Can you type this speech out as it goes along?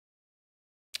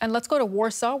And let's go to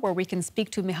Warsaw, where we can speak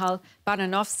to Michal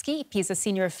Baranowski. He's a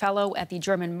senior fellow at the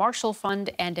German Marshall Fund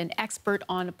and an expert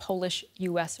on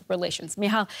Polish-U.S. relations.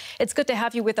 Michal, it's good to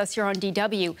have you with us here on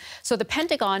DW. So the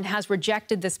Pentagon has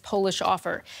rejected this Polish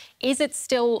offer. Is it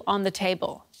still on the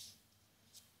table?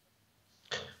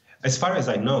 As far as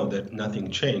I know, that nothing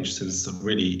changed since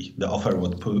really the offer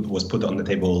was put on the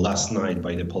table last night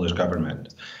by the Polish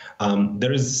government.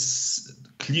 There is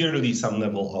clearly some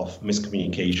level of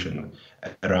miscommunication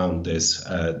around this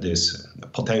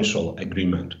potential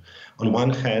agreement. On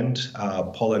one hand,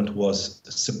 Poland was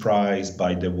surprised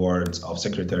by the words of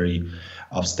Secretary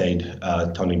of State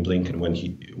Tony Blinken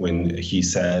when he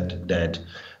said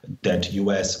that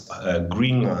U.S.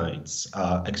 green lights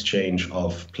exchange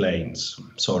of planes.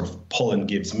 Sort of Poland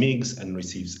gives MiGs and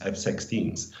receives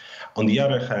F-16s. On the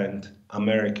other hand,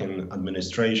 American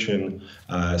administration,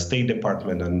 State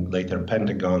Department, and later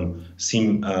Pentagon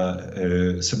seem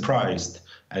surprised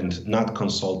and not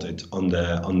consulted on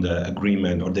the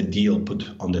agreement or the deal put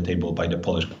on the table by the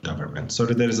Polish government. So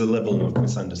there is a level of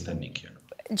misunderstanding here.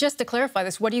 Just to clarify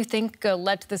this, what do you think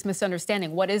led to this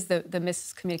misunderstanding? What is the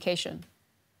miscommunication?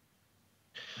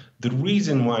 The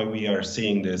reason why we are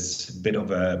seeing this bit of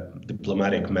a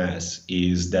diplomatic mess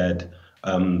is that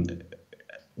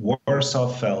Warsaw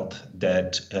felt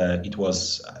that it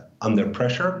was under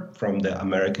pressure from the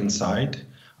American side.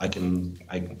 I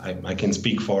can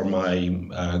speak for my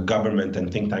government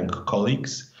and think tank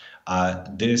colleagues.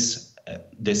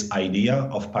 This idea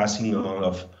of passing on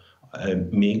of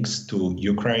MiGs to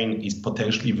Ukraine is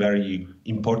potentially very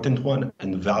important one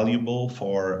and valuable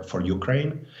for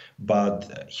Ukraine.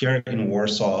 But here in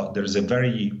Warsaw, there is a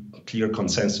very clear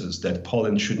consensus that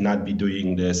Poland should not be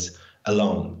doing this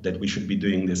alone, that we should be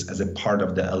doing this as a part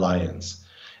of the alliance.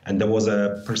 And there was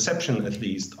a perception, at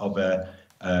least, of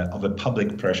a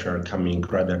public pressure coming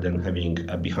rather than having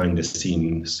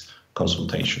behind-the-scenes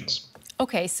consultations.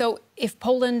 Okay, so if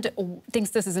Poland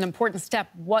thinks this is an important step,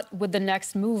 what would the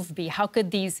next move be? How could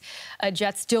these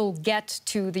jets still get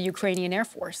to the Ukrainian Air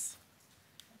Force?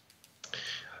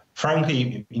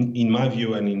 Frankly, in my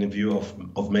view and in the view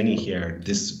of many here,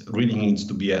 this really needs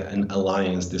to be an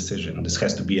alliance decision. This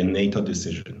has to be a NATO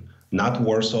decision, not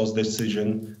Warsaw's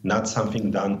decision, not something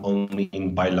done only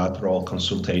in bilateral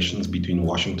consultations between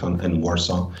Washington and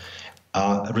Warsaw.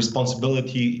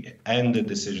 Responsibility and the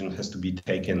decision has to be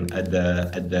taken at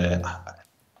the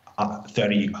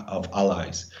 30 of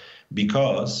allies,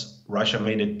 because Russia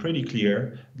made it pretty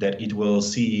clear that it will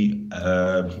see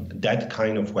that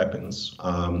kind of weapons,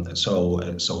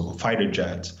 so fighter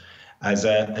jets, as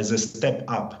a step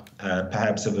up,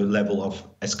 perhaps of a level of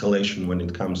escalation when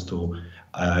it comes to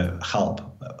help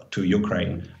to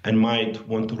Ukraine, and might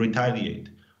want to retaliate.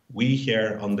 We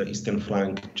here on the eastern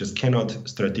flank just cannot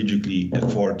strategically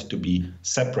afford to be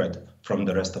separate from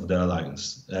the rest of the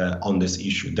alliance on this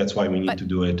issue. That's why we need to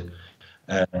do it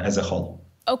as a whole.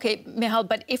 Okay, Michal,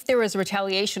 but if there is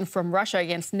retaliation from Russia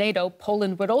against NATO,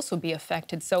 Poland would also be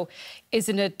affected. So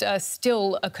isn't it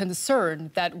still a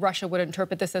concern that Russia would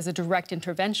interpret this as a direct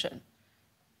intervention?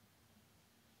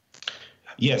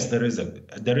 Yes, there is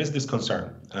this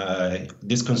concern.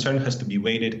 This concern has to be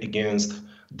weighted against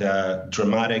the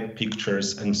dramatic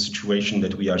pictures and situation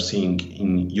that we are seeing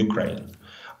in Ukraine.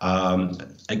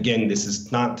 Again, this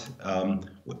is not,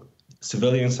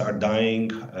 civilians are dying,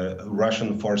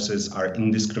 Russian forces are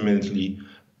indiscriminately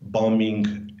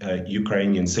bombing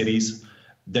Ukrainian cities.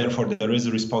 Therefore, there is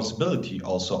a responsibility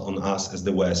also on us as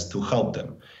the West to help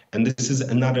them. And this is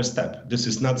another step. This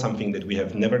is not something that we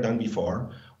have never done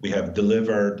before. We have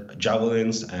delivered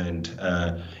javelins and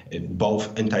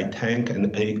both anti-tank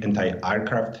and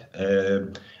anti-aircraft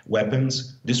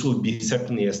weapons. This would be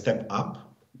certainly a step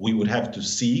up. We would have to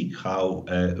see how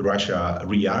Russia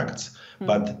reacts.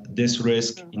 But this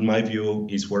risk, in my view,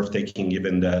 is worth taking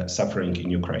given the suffering in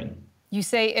Ukraine. You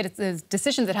say it's a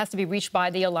decision that has to be reached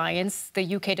by the alliance.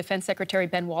 The UK Defence Secretary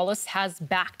Ben Wallace has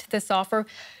backed this offer.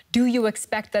 Do you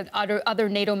expect that other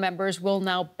NATO members will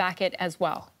now back it as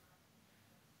well?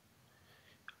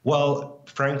 Well,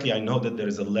 frankly, I know that there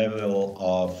is a level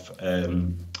of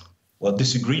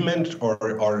disagreement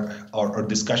or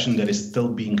discussion that is still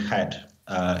being had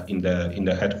in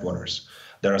the headquarters.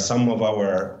 There are some of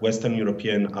our Western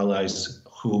European allies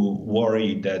who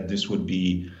worry that this would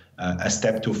be a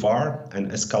step too far,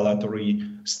 an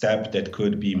escalatory step that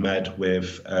could be met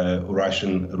with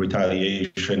Russian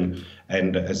retaliation.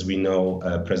 And as we know,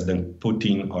 President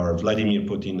Putin, or Vladimir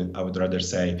Putin, I would rather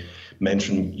say,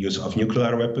 mentioned use of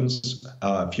nuclear weapons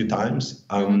a few times.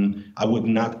 I would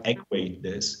not equate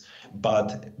this.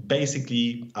 But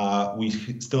basically, we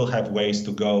still have ways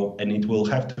to go, and it will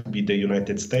have to be the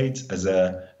United States as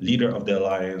a leader of the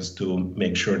alliance to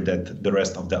make sure that the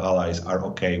rest of the allies are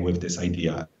okay with this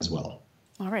idea as well.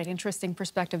 All right, interesting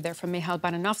perspective there from Michal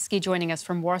Baranowski joining us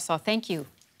from Warsaw. Thank you.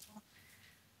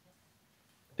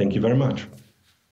 Thank you very much.